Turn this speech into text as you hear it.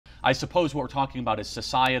I suppose what we're talking about is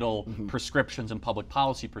societal prescriptions and public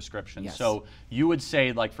policy prescriptions. Yes. So you would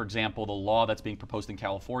say, like, for example, the law that's being proposed in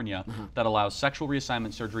California that allows sexual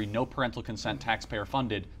reassignment surgery, no parental consent, taxpayer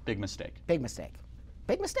funded, big mistake. Big mistake.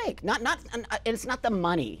 Big mistake. It's not the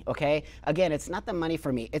money, okay? Again, it's not the money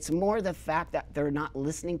for me. It's more the fact that they're not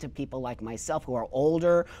listening to people like myself who are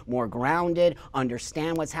older, more grounded,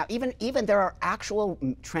 understand what's happening. Even there are actual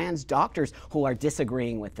trans doctors who are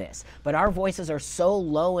disagreeing with this. But our voices are so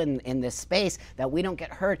low in this space that we don't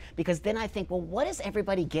get heard, because then I think, well, what is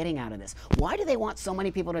everybody getting out of this? Why do they want so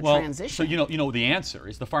many people to transition? So you know the answer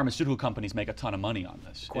is the pharmaceutical companies make a ton of money on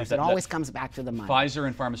this. Of course, it always comes back to the money. Pfizer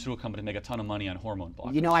and pharmaceutical companies make a ton of money on hormone blockers.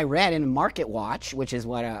 You know, I read in Market Watch, which is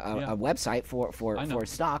what a website for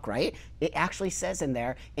stock, right? It actually says in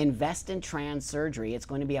there, invest in trans surgery. It's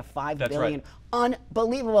going to be a $5 billion. Right.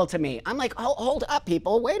 Unbelievable to me. I'm like, hold up,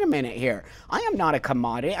 people. Wait a minute here. I am not a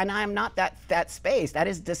commodity, and I am not that space. That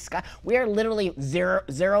is disgusting. We are literally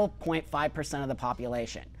 0.5% of the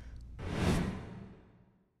population.